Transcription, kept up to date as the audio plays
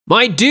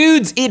My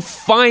dudes, it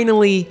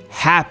finally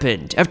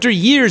happened. After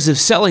years of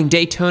selling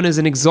Daytonas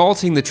and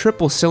exalting the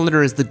triple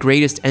cylinder as the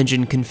greatest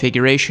engine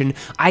configuration,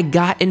 I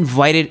got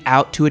invited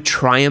out to a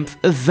Triumph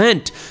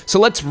event. So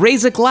let's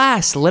raise a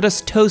glass, let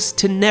us toast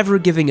to never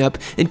giving up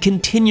and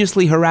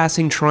continuously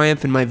harassing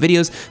Triumph in my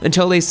videos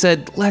until they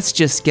said, let's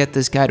just get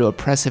this guy to a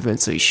press event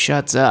so he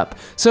shuts up.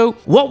 So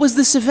what was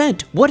this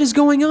event? What is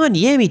going on?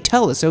 Yami,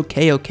 tell us.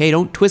 Okay,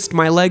 don't twist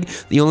my leg.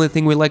 The only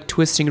thing we like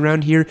twisting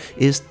around here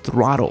is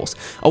throttles.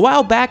 A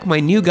while back, my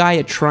new guy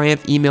at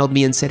Triumph emailed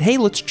me and said, hey,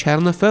 let's chat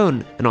on the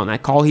phone. And on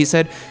that call, he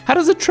said, how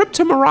does a trip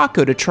to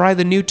Morocco to try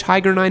the new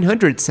Tiger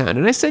 900 sound?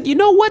 And I said, you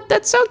know what?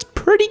 That sounds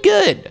pretty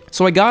good.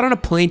 So I got on a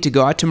plane to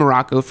go out to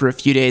Morocco for a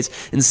few days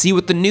and see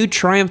what the new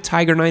Triumph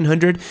Tiger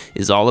 900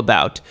 is all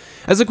about.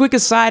 As a quick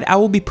aside, I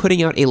will be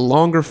putting out a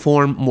longer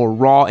form, more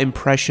raw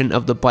impression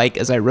of the bike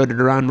as I rode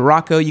it around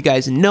Morocco. You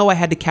guys know I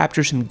had to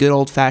capture some good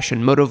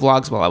old-fashioned moto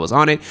vlogs while I was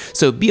on it,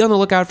 so be on the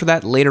lookout for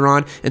that later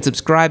on and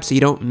subscribe so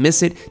you don't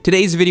miss it.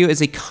 Today's video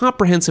is a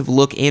comprehensive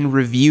look and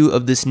review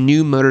of this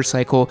new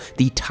motorcycle,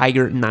 the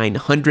Tiger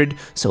 900,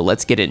 so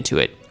let's get into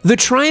it. The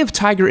Triumph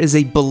Tiger is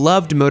a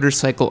beloved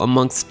motorcycle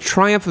amongst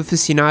Triumph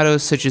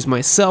aficionados such as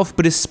myself,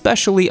 but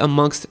especially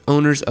amongst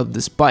owners of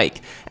this bike.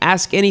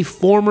 Ask any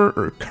former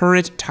or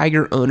current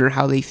Tiger owner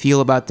how they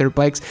feel about their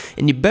bikes,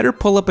 and you better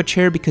pull up a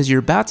chair because you're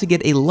about to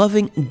get a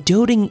loving,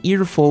 doting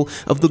earful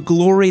of the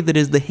glory that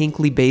is the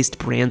Hinckley-based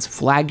brand's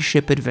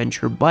flagship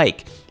adventure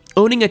bike.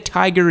 Owning a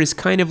Tiger is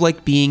kind of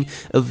like being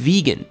a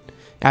vegan.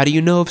 How do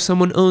you know if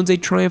someone owns a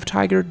Triumph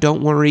Tiger?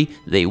 Don't worry,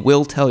 they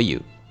will tell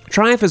you.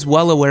 Triumph is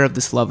well aware of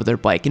this love of their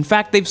bike. In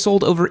fact, they've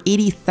sold over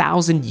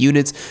 80,000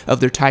 units of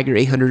their Tiger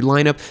 800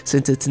 lineup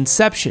since its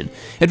inception.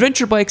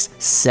 Adventure bikes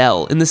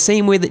sell in the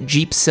same way that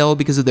Jeeps sell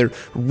because of their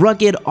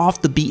rugged,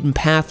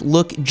 off-the-beaten-path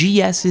look.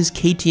 GS's,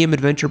 KTM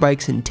adventure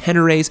bikes, and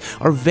Teneres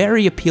are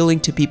very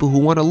appealing to people who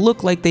want to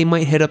look like they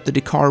might hit up the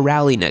Dakar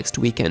Rally next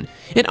weekend.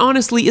 And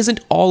honestly,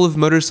 isn't all of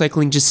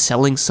motorcycling just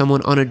selling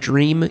someone on a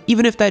dream,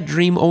 even if that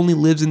dream only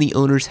lives in the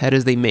owner's head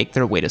as they make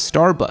their way to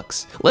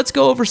Starbucks? Let's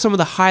go over some of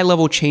the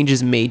high-level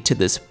changes made to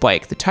this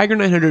bike. The Tiger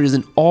 900 is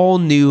an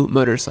all-new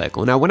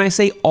motorcycle. Now, when I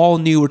say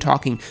all-new, we're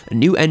talking a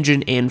new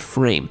engine and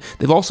frame.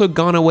 They've also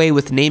gone away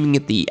with naming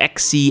it the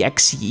XC,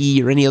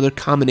 XCE, or any other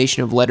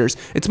combination of letters.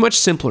 It's much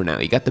simpler now.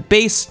 You got the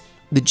base,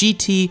 the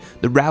GT,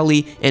 the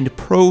Rally, and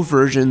Pro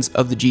versions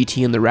of the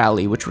GT and the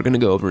Rally, which we're going to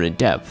go over in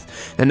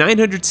depth. The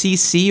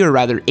 900cc, or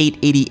rather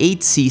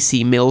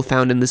 888cc mill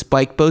found in this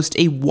bike boasts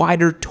a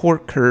wider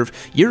torque curve,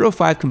 Euro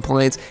 5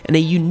 compliance, and a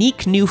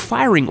unique new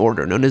firing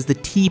order known as the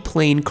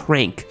T-plane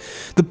crank.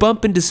 The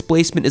bump in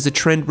displacement is a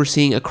trend we're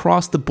seeing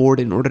across the board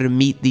in order to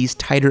meet these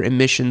tighter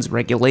emissions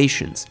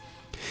regulations.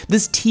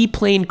 This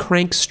T-plane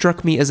crank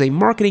struck me as a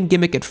marketing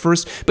gimmick at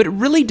first, but it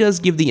really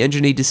does give the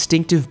engine a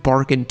distinctive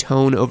bark and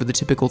tone over the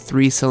typical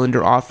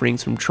 3-cylinder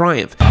offerings from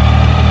Triumph.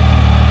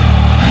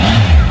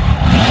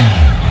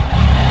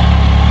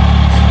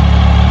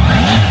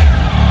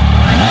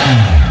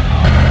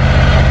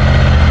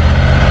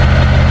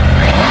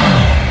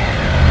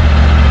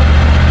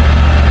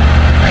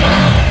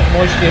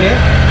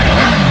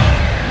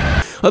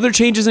 Other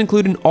changes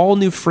include an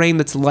all-new frame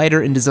that's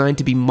lighter and designed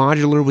to be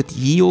modular with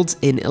yields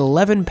in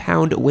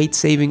 11-pound weight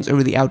savings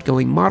over the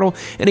outgoing model,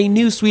 and a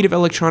new suite of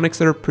electronics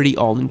that are pretty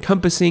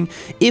all-encompassing,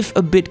 if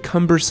a bit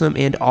cumbersome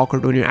and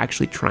awkward when you're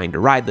actually trying to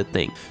ride the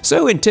thing.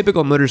 So in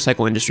typical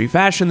motorcycle industry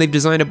fashion, they've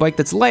designed a bike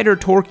that's lighter,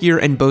 torquier,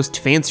 and boasts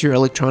fancier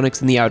electronics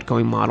than the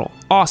outgoing model.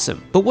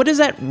 Awesome. But what does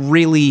that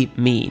really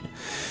mean?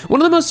 One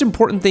of the most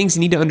important things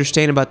you need to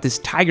understand about this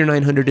Tiger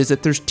 900 is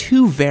that there's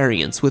two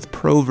variants with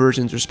Pro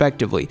versions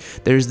respectively.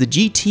 There's the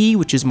GT,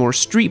 which is more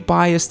street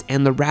biased,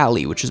 and the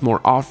Rally, which is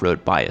more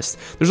off-road biased.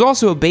 There's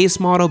also a base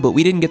model, but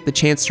we didn't get the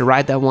chance to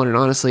ride that one, and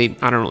honestly,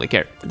 I don't really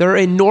care. There are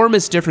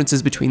enormous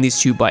differences between these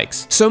two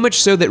bikes, so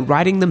much so that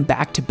riding them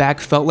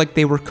back-to-back felt like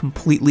they were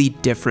completely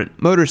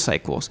different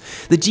motorcycles.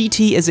 The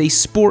GT is a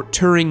sport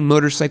touring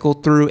motorcycle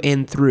through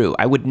and through.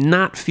 I would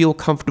not feel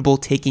comfortable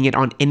taking it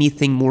on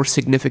anything more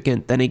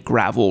significant than a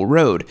gravel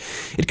road.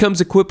 It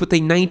comes equipped with a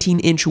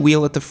 19-inch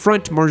wheel at the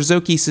front,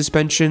 Marzocchi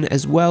suspension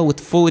as well with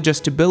full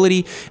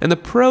adjustability, and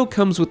the Pro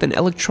comes with an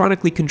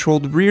electronically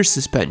controlled rear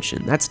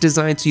suspension. That's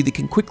designed so you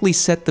can quickly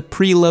set the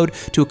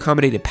preload to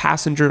accommodate a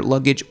passenger,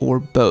 luggage,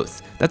 or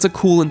both. That's a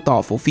cool and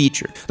thoughtful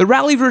feature. The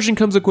Rally version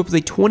comes equipped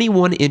with a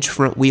 21-inch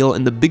front wheel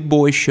and the big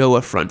boy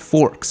Showa front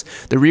forks.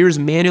 The rear is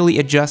manually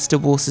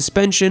adjustable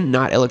suspension,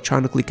 not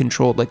electronically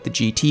controlled like the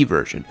GT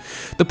version.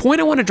 The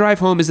point I want to drive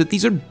home is that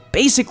these are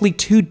basically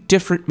two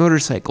different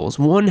motorcycles.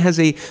 One has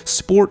a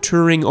sport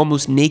touring,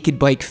 almost naked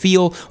bike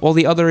feel, while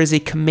the other is a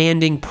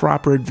commanding,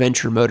 proper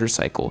adventure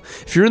motorcycle.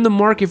 If you're in the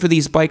market for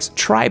these bikes,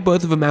 try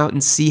both of them out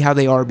and see how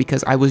they are,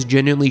 because I was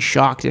genuinely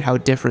shocked at how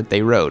different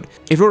they rode.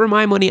 If it were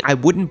my money, I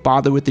wouldn't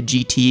bother with the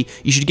GT.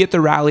 You should get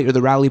the Rally or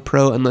the Rally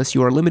Pro unless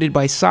you are limited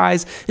by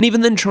size, and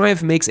even then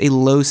Triumph makes a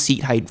low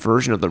seat height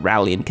version of the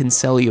Rally and can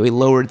sell you a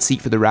lowered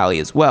seat for the Rally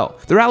as well.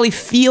 The Rally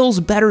feels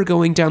better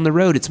going down the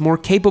road. It's more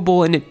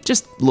capable and it it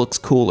just looks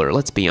cooler,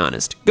 let's be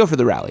honest. Go for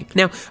the rally.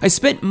 Now, I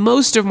spent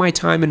most of my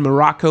time in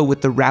Morocco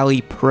with the Rally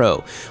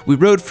Pro. We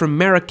rode from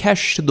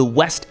Marrakesh to the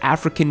West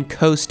African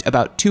coast,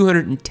 about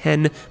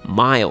 210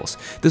 miles.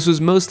 This was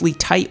mostly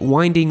tight,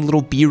 winding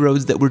little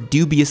B-roads that were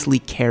dubiously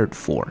cared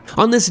for.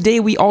 On this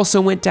day, we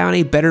also went down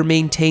a better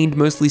maintained,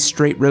 mostly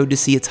straight road to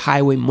see its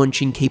highway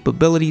munching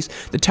capabilities.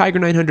 The Tiger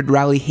 900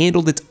 Rally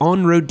handled its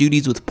on-road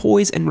duties with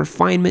poise and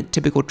refinement,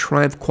 typical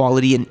Triumph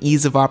quality and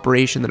ease of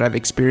operation that I've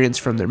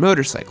experienced from their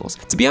motorcycles.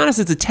 To be honest,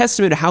 it's a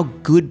testament to how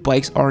good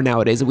bikes are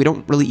nowadays that we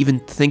don't really even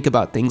think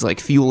about things like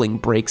fueling,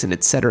 brakes, and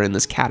etc. in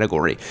this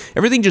category.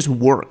 Everything just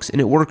works, and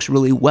it works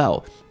really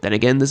well. Then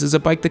again, this is a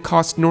bike that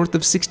costs north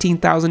of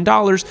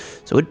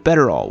 $16,000, so it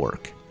better all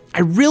work. I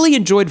really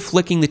enjoyed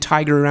flicking the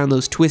Tiger around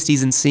those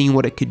twisties and seeing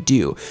what it could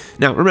do.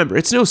 Now remember,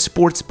 it's no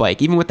sports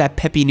bike. Even with that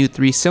peppy new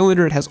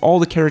 3-cylinder, it has all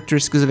the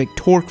characteristics of a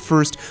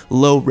torque-first,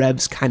 low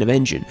revs kind of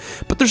engine.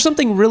 But there's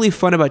something really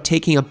fun about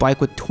taking a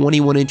bike with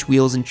 21-inch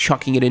wheels and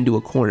chucking it into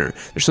a corner.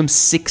 There's some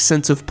sick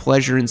sense of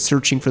pleasure in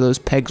searching for those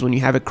pegs when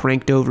you have it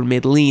cranked over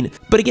mid-lean.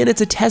 But again,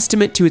 it's a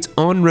testament to its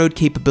on-road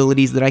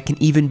capabilities that I can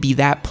even be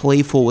that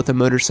playful with a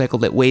motorcycle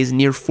that weighs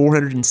near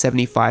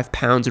 475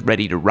 pounds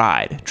ready to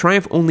ride.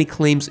 Triumph only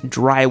claims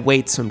dry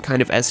weight, so I'm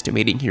kind of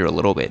estimating here a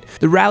little bit.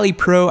 The Rally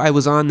Pro I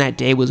was on that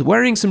day was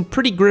wearing some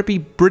pretty grippy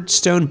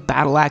Bridgestone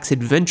Battle Axe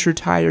Adventure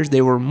tires.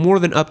 They were more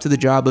than up to the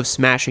job of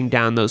smashing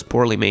down those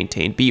poorly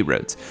maintained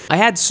B-roads. I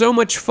had so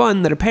much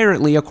fun that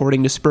apparently,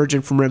 according to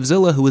Spurgeon from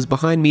Revzilla, who was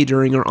behind me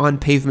during our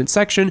on-pavement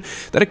section,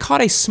 that I caught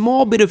a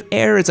small bit of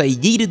air as I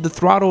yeeted the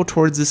throttle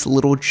towards this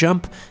little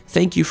jump.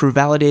 Thank you for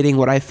validating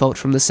what I felt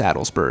from the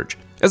saddle, Spurge.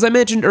 As I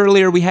mentioned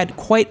earlier, we had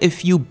quite a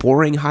few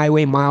boring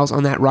highway miles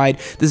on that ride.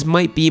 This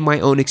might be my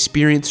own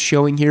experience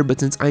showing here,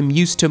 but since I'm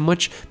used to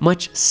much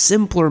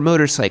simpler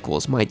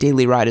motorcycles, my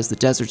daily ride is the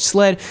Desert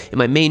Sled, and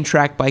my main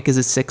track bike is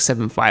a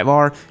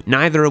 675R,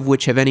 neither of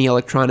which have any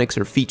electronics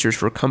or features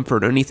for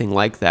comfort or anything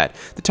like that.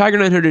 The Tiger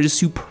 900 is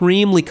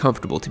supremely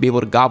comfortable to be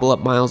able to gobble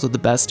up miles with the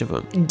best of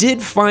them. I did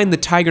find the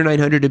Tiger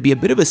 900 to be a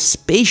bit of a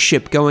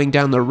spaceship going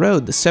down the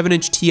road. The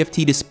 7-inch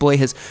TFT display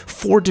has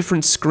 4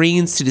 different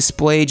screens to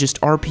display just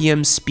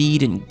RPM,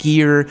 speed, and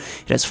gear.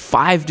 It has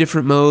 5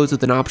 different modes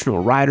with an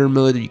optional rider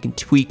mode that you can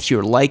tweak to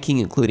your liking,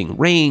 including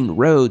rain,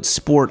 road,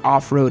 sport,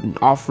 off-road, and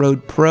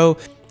off-road pro.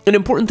 An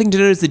important thing to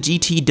note is the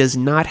GT does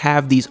not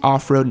have these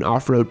off-road and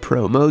off-road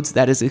pro modes.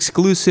 That is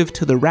exclusive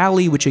to the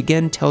Rally, which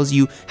again tells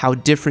you how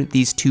different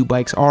these two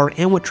bikes are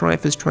and what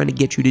Triumph is trying to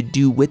get you to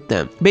do with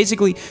them.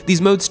 Basically, these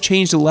modes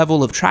change the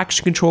level of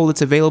traction control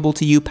that's available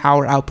to you,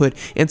 power output,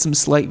 and some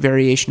slight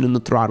variation in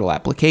the throttle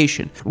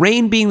application.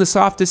 Rain being the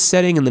softest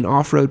setting, and then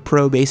off-road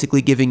pro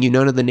basically giving you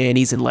none of the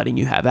nannies and letting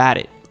you have at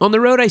it. On the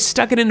road, I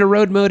stuck it into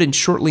road mode and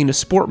shortly into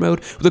sport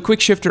mode. With a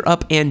quick shifter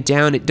up and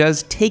down, it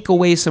does take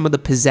away some of the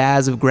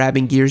pizzazz of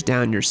grabbing gears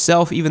down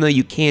yourself. Even though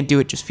you can do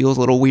it, just feels a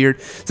little weird.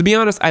 To be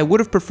honest, I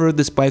would have preferred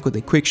this bike with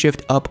a quick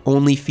shift up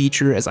only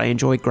feature, as I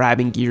enjoy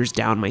grabbing gears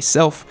down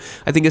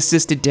myself. I think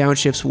assisted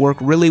downshifts work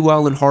really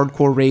well in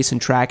hardcore race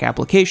and track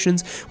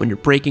applications. When you're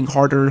braking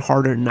harder and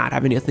harder and not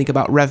having to think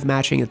about rev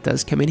matching, it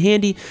does come in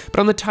handy.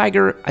 But on the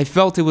Tiger, I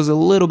felt it was a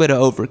little bit of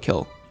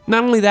overkill.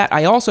 Not only that,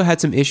 I also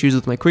had some issues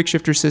with my quick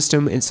shifter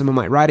system and some of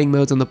my riding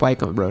modes on the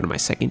bike on road on my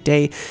second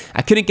day.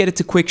 I couldn't get it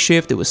to quick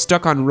shift. It was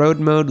stuck on road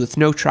mode with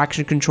no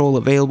traction control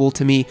available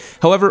to me.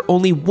 However,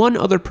 only one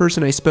other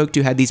person I spoke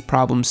to had these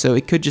problems, so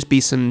it could just be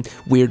some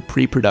weird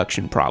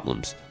pre-production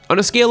problems. On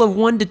a scale of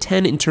 1 to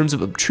 10 in terms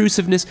of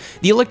obtrusiveness,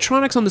 the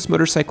electronics on this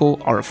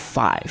motorcycle are a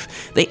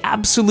 5. They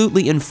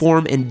absolutely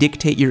inform and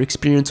dictate your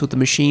experience with the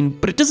machine,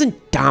 but it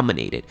doesn't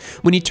dominate it.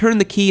 When you turn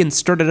the key and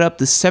start it up,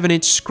 the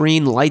 7-inch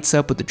screen lights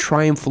up with the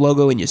Triumph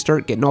logo and you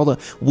start getting all the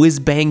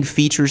whiz-bang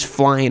features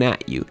flying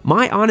at you.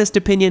 My honest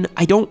opinion,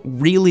 I don't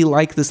really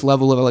like this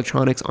level of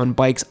electronics on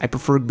bikes. I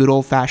prefer good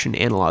old-fashioned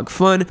analog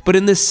fun, but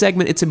in this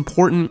segment it's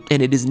important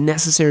and it is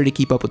necessary to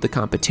keep up with the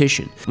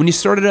competition. When you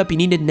start it up, you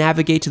need to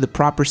navigate to the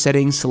proper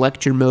settings,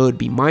 select your mode,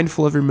 be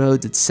mindful of your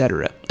modes,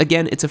 etc.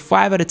 Again, it's a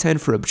 5 out of 10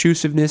 for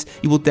obtrusiveness.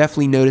 You will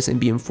definitely notice and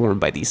be informed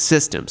by these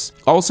systems.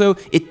 Also,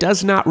 it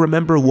does not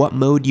remember what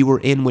mode you were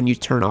in when you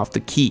turn off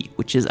the key,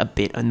 which is a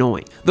bit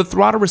annoying. The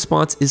throttle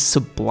response is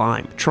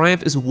sublime.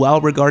 Triumph is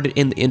well regarded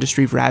in the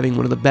industry for having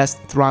one of the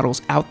best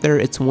throttles out there.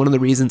 It's one of the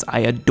reasons I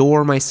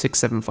adore my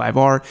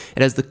 675R.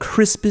 It has the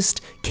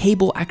crispest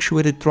cable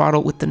actuated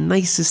throttle with the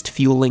nicest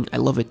fueling. I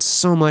love it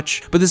so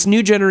much. But this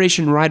new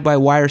generation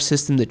ride-by-wire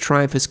system that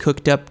Triumph has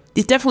cooked up,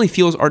 it definitely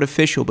feels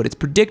artificial, but it's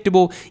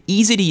predictable,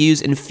 easy to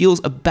use, and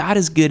feels about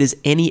as good as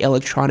any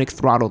electronic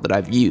throttle that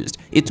I've used.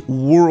 It's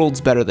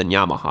worlds better than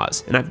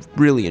Yamaha's, and I've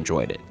really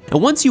enjoyed it.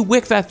 And once you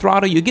wick that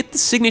throttle, you get the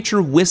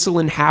signature whistle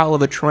and howl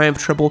of a Triumph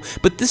triple,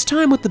 but this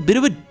time with a bit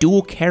of a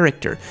dual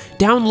character.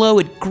 Down low,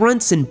 it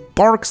grunts and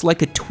barks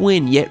like a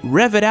twin, yet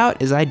rev it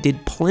out, as I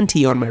did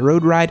plenty on my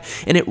road ride,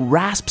 and it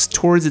rasps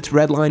towards its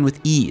red line with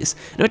ease.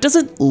 Now, it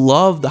doesn't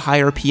love the high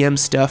RPM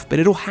stuff, but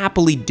it'll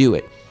happily do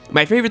it.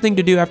 My favorite thing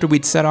to do after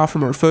we'd set off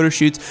from our photo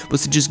shoots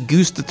was to just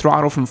goose the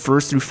throttle from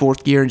 1st through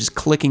 4th gear and just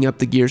clicking up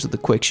the gears with the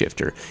quick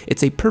shifter.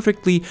 It's a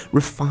perfectly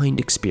refined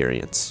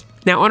experience.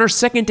 Now, on our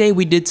second day,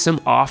 we did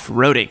some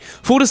off-roading.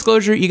 Full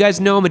disclosure, you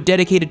guys know I'm a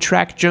dedicated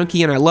track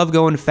junkie and I love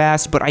going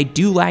fast, but I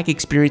do lack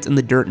experience in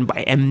the dirt and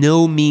by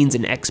no means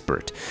an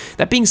expert.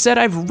 That being said,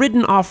 I've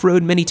ridden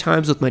off-road many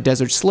times with my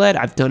desert sled,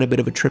 I've done a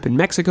bit of a trip in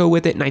Mexico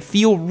with it, and I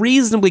feel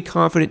reasonably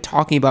confident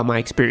talking about my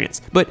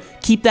experience. But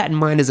keep that in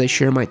mind as I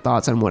share my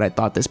thoughts on what I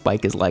thought this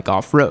bike is like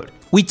off-road.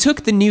 We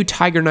took the new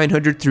Tiger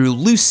 900 through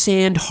loose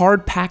sand,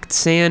 hard-packed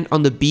sand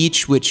on the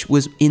beach, which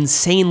was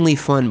insanely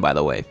fun, by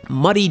the way.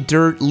 Muddy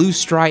dirt,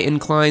 loose dry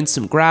inclines,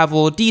 some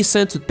gravel,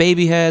 descents with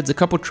baby heads, a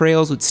couple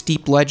trails with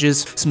steep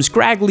ledges, some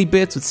scraggly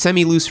bits with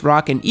semi-loose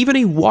rock, and even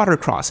a water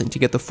crossing to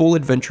get the full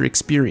adventure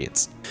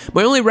experience.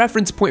 My only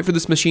reference point for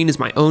this machine is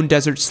my own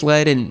desert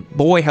sled, and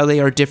boy how they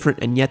are different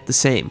and yet the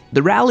same.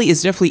 The rally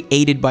is definitely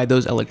aided by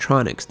those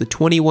electronics. The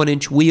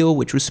 21-inch wheel,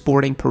 which was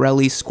sporting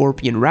Pirelli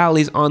Scorpion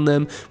rallies on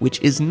them, which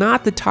is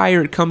not the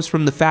tire it comes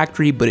from the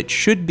factory, but it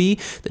should be.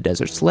 The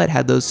desert sled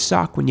had those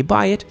stock when you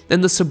buy it.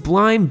 And the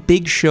sublime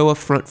big show of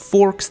front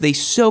forks, they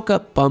soak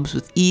up bumps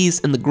with ease,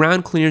 and the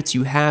ground clearance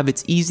you have,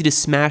 it's easy to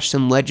smash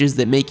some ledges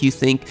that make you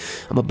think,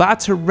 I'm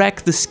about to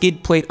wreck the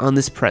skid plate on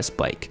this press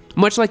bike.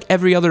 Much like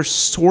every other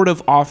sort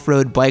of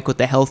off-road bike with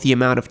a healthy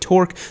amount of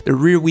torque, the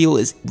rear wheel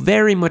is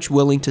very much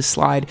willing to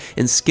slide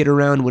and skid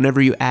around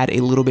whenever you add a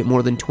little bit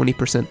more than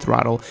 20%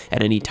 throttle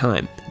at any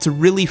time. It's a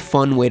really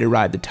fun way to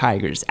ride the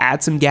Tigers.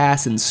 Add some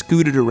gas and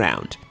scoot it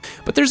around.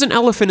 But there's an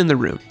elephant in the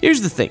room.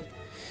 Here's the thing.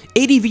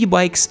 ADV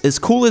bikes, as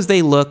cool as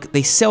they look,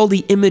 they sell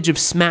the image of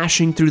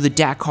smashing through the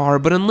Dakar,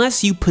 but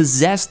unless you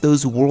possess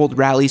those World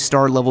Rally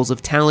Star levels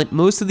of talent,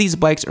 most of these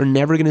bikes are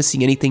never going to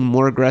see anything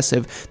more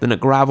aggressive than a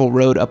gravel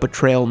road up a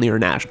trail near a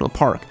national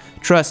park.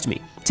 Trust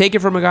me. Take it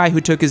from a guy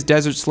who took his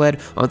desert sled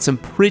on some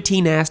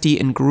pretty nasty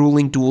and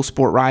grueling dual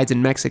sport rides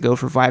in Mexico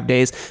for 5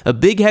 days. A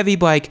big heavy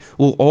bike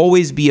will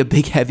always be a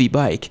big heavy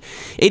bike.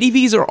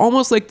 ADVs are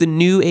almost like the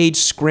new age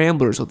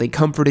scramblers with a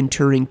comfort and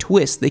touring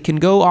twist. They can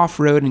go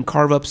off-road and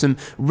carve up some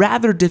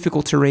rather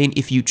difficult terrain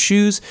if you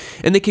choose,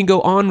 and they can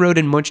go on-road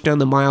and munch down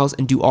the miles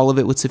and do all of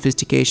it with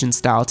sophistication,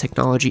 style,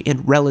 technology,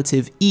 and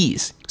relative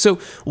ease. So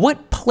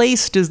what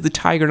place does the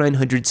Tiger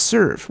 900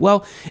 serve?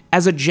 Well,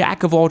 as a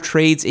jack of all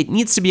trades, it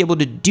needs to be able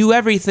to do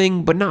everything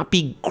but not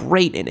be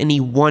great at any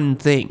one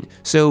thing.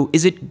 So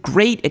is it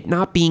great at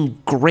not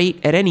being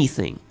great at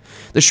anything?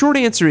 The short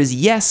answer is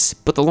yes,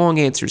 but the long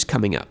answer is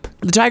coming up.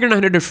 The Tiger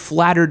 900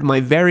 flattered my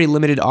very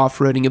limited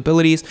off-roading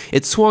abilities.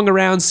 It swung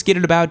around,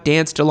 skidded about,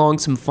 danced along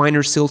some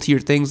finer,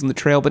 siltier things on the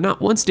trail, but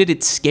not once did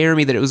it scare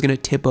me that it was going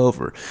to tip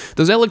over.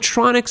 Those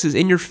electronics, as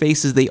in your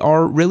face as they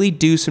are, really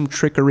do some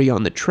trickery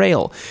on the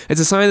trail.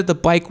 It's a sign that the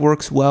bike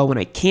works well when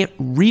I can't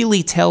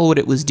really tell what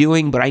it was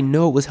doing, but I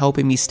know it was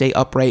helping me stay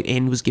upright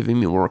and was giving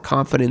me more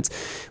confidence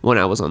when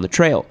I was on the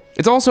trail.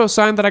 It's also a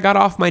sign that I got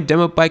off my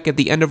demo bike at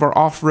the end of our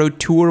off-road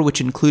tour,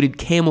 which included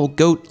camel,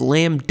 goat,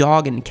 lamb,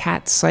 dog, and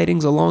cat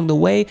sightings along the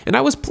way, and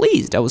I was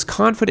pleased. I was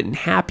confident and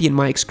happy in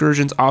my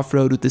excursions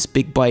off-road with this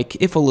big bike,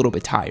 if a little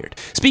bit tired.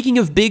 Speaking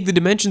of big, the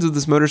dimensions of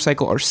this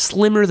motorcycle are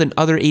slimmer than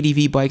other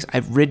ADV bikes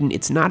I've ridden.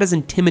 It's not as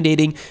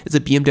intimidating as a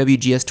BMW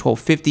GS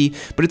 1250,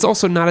 but it's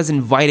also not as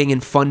inviting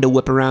and fun to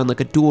whip around like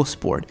a dual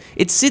sport.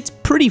 It sits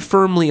pretty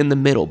firmly in the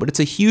middle, but it's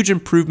a huge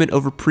improvement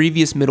over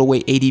previous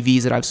middleweight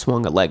ADVs that I've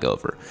swung a leg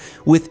over.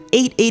 With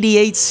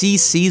 888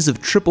 cc's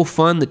of triple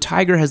fun, the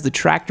Tiger has the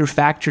tractor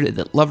factor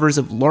that lovers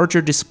of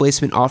larger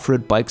displacement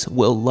off-road bikes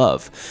will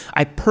love.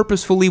 I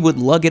purposefully would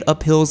lug it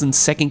up hills in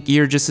second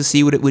gear just to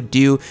see what it would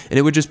do, and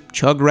it would just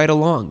chug right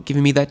along,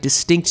 giving me that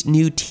distinct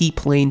new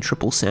T-plane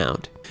triple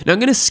sound. Now I'm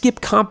going to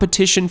skip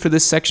competition for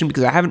this section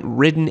because I haven't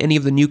ridden any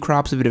of the new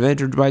crops of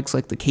adventure bikes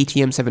like the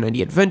KTM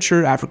 790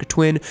 Adventure, Africa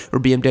Twin, or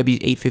BMW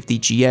 850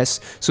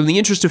 GS, so in the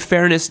interest of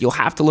fairness, you'll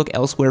have to look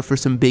elsewhere for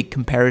some big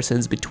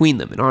comparisons between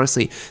them, and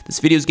honestly, this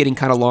video is getting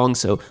kind of long,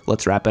 so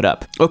let's wrap it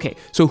up. Okay,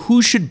 so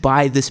who should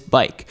buy this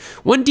bike?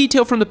 One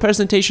detail from the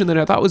presentation that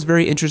I thought was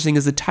very interesting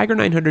is the Tiger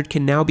 900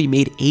 can now be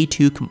made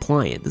A2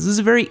 compliant. This is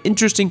a very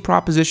interesting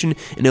proposition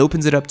and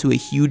opens it up to a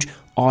huge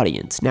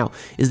audience. Now,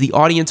 is the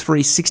audience for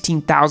a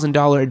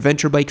 $16,000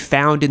 adventure bike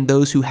found in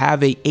those who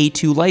have a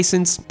A2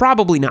 license?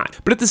 Probably not.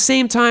 But at the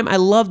same time, I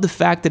love the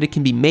fact that it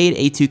can be made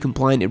A2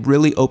 compliant. It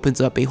really opens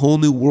up a whole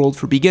new world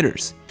for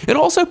beginners. It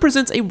also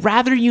presents a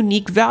rather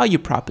unique value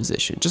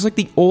proposition, just like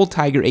the old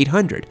Tiger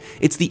 800.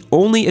 It's the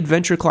only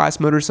adventure class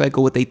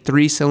motorcycle with a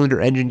 3-cylinder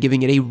engine,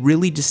 giving it a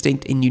really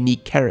distinct and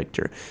unique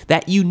character.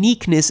 That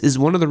uniqueness is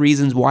one of the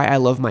reasons why I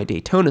love my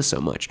Daytona so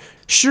much.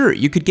 Sure,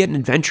 you could get an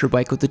adventure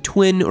bike with a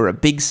twin or a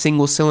big single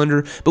single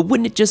cylinder, but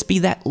wouldn't it just be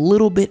that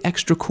little bit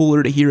extra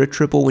cooler to hear a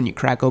triple when you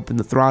crack open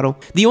the throttle?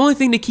 The only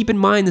thing to keep in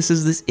mind is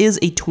this is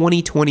a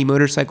 2020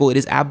 motorcycle. It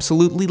is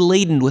absolutely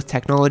laden with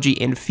technology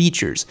and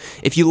features.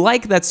 If you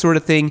like that sort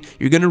of thing,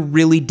 you're gonna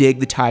really dig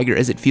the Tiger,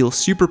 as it feels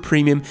super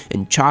premium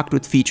and chocked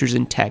with features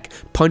and tech,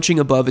 punching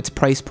above its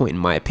price point in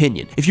my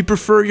opinion. If you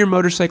prefer your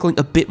motorcycling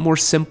a bit more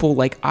simple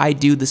like I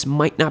do, this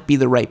might not be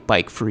the right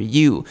bike for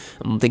you.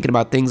 I'm thinking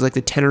about things like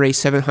the Tenere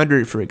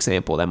 700, for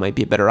example. That might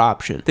be a better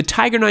option. The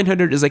Tiger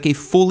 900 is like a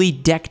fully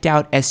decked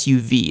out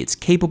SUV. It's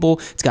capable,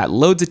 it's got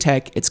loads of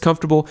tech, it's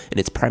comfortable, and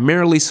it's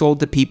primarily sold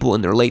to people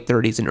in their late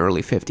 30s and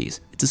early 50s.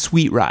 It's a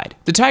sweet ride.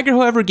 The Tiger,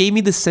 however, gave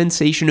me the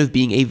sensation of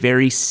being a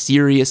very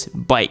serious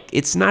bike.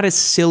 It's not as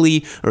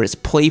silly or as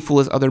playful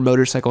as other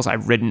motorcycles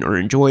I've ridden or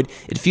enjoyed.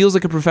 It feels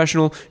like a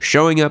professional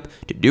showing up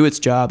to do its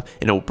job,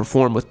 and it will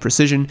perform with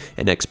precision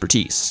and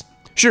expertise.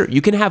 Sure,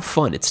 you can have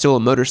fun, it's still a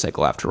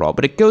motorcycle after all,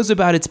 but it goes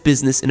about its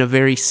business in a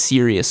very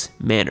serious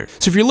manner.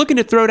 So if you're looking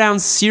to throw down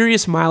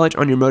serious mileage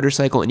on your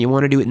motorcycle and you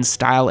want to do it in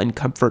style and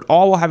comfort,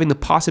 all while having the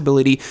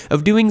possibility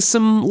of doing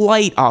some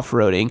light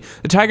off-roading,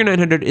 the Tiger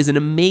 900 is an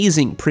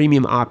amazing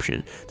premium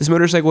option. This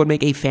motorcycle would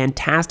make a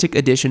fantastic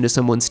addition to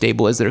someone's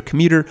stable as their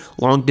commuter,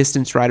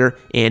 long-distance rider,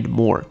 and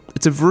more.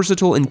 It's a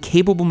versatile and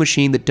capable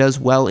machine that does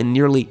well in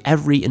nearly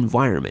every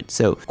environment.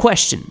 So,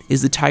 question,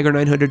 is the Tiger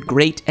 900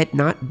 great at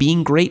not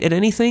being great at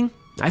anything?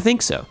 I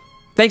think so.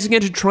 Thanks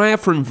again to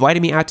Triumph for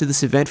inviting me out to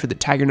this event for the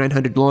Tiger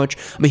 900 launch.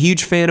 I'm a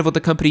huge fan of what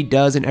the company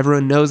does, and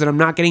everyone knows that I'm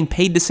not getting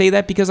paid to say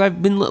that because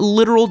I've been a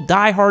literal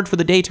diehard for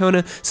the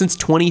Daytona since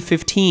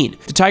 2015.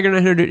 The Tiger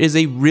 900 is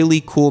a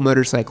really cool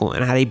motorcycle,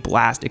 and I had a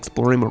blast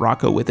exploring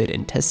Morocco with it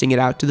and testing it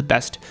out to the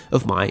best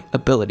of my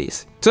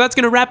abilities. So that's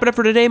going to wrap it up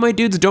for today, my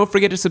dudes. Don't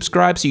forget to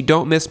subscribe so you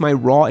don't miss my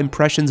raw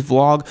impressions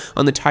vlog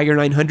on the Tiger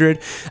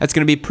 900. That's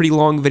going to be a pretty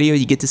long video.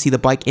 You get to see the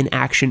bike in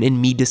action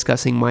and me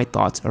discussing my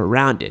thoughts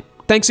around it.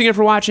 Thanks again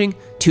for watching.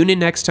 Tune in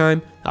next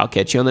time. I'll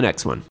catch you on the next one.